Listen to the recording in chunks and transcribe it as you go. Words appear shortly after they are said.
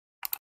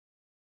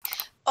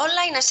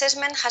Online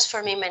assessment has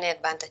for me many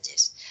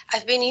advantages.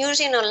 I've been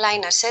using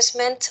online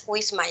assessment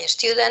with my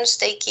students,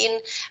 taking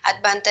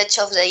advantage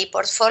of the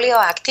e-portfolio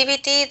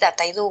activity that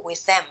I do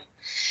with them.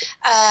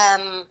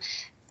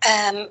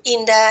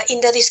 In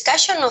the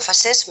discussion of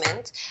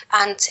assessment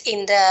and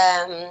in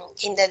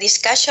the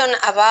discussion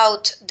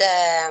about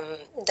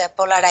the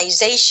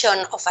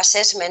polarization of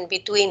assessment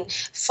between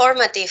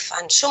formative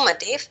and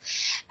summative,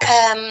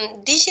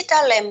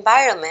 digital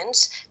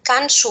environments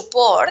can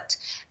support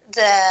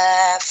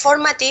the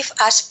formative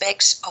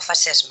aspects of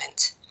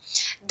assessment.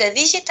 The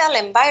digital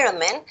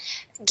environment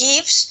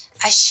gives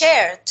a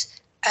shared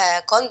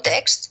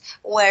context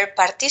where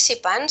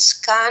participants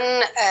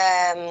can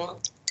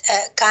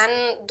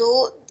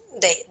do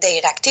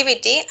their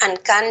activity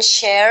and can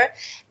share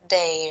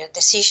their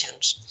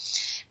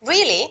decisions.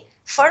 Really,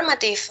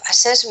 formative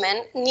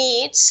assessment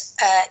needs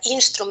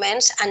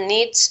instruments and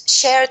needs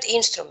shared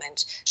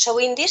instruments. So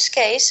in this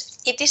case,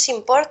 it is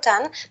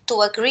important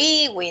to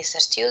agree with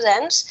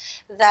students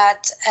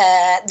that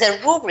the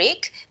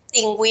rubric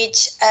in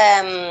which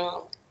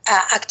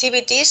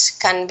activities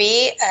can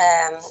be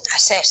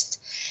assessed.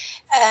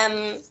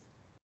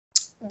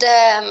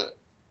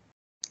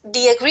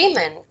 The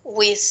agreement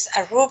with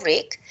a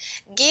rubric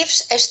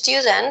gives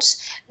students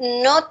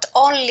not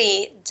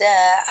only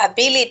the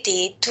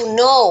ability to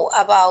know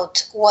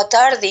about what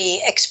are the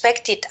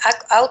expected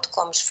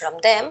outcomes from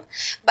them,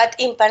 but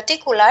in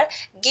particular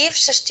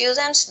gives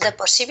students the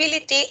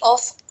possibility of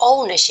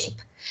ownership.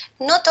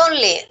 Not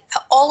only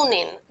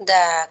owning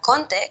the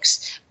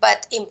context,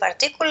 but in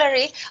particular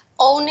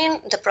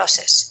owning the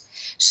process.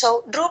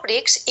 So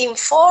rubrics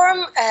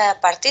inform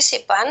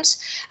participants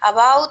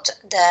about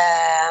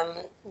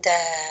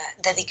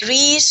the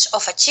degrees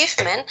of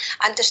achievement,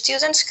 and the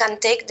students can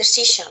take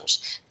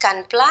decisions,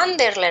 can plan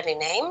their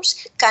learning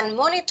aims, can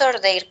monitor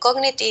their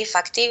cognitive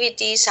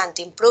activities and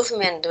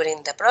improvement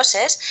during the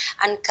process,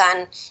 and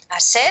can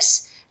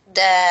assess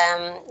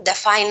the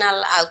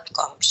final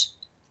outcomes.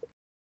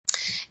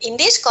 In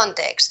this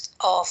context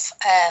of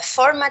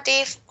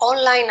formative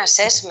online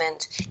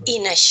assessment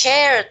in a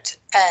shared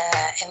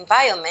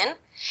environment,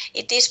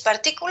 it is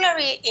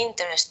particularly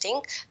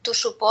interesting to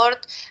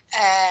support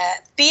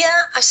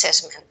peer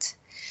assessment.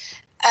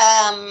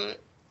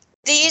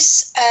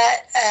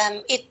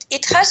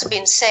 It has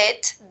been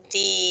said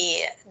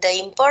the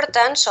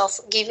importance of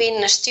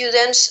giving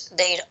students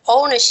their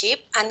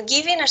ownership and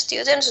giving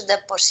students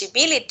the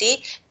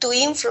possibility to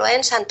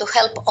influence and to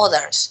help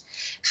others.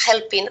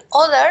 Helping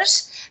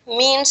others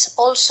means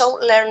also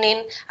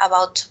learning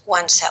about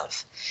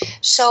oneself.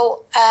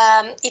 So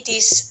it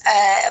is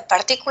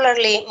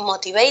particularly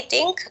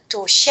motivating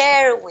to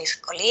share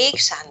with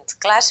colleagues and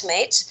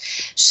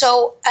classmates.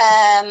 So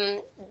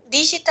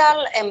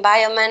digital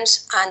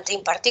environments and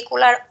in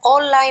particular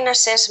online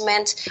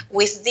assessments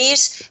with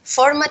this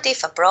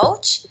formative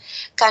approach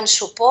can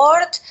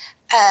support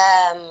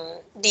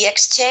the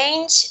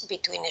exchange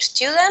between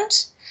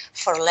students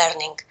for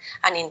learning.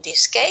 And in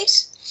this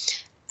case,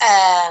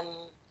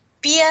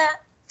 peer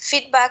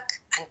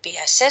feedback and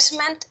peer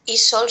assessment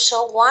is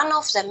also one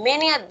of the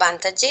many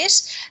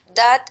advantages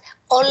that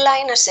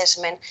online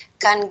assessment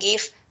can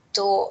give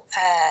to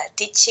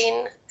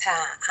teaching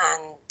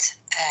and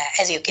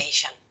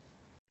education.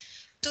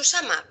 To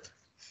sum up,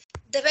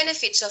 the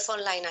benefits of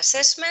online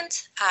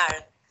assessment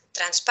are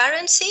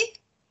transparency,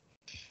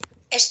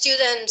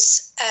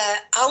 students'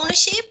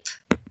 ownership,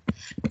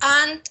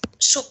 and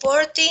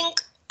supporting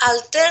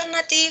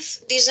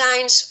alternative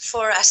designs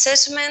for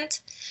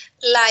assessment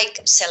like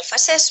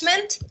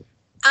self-assessment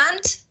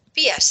and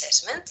peer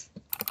assessment.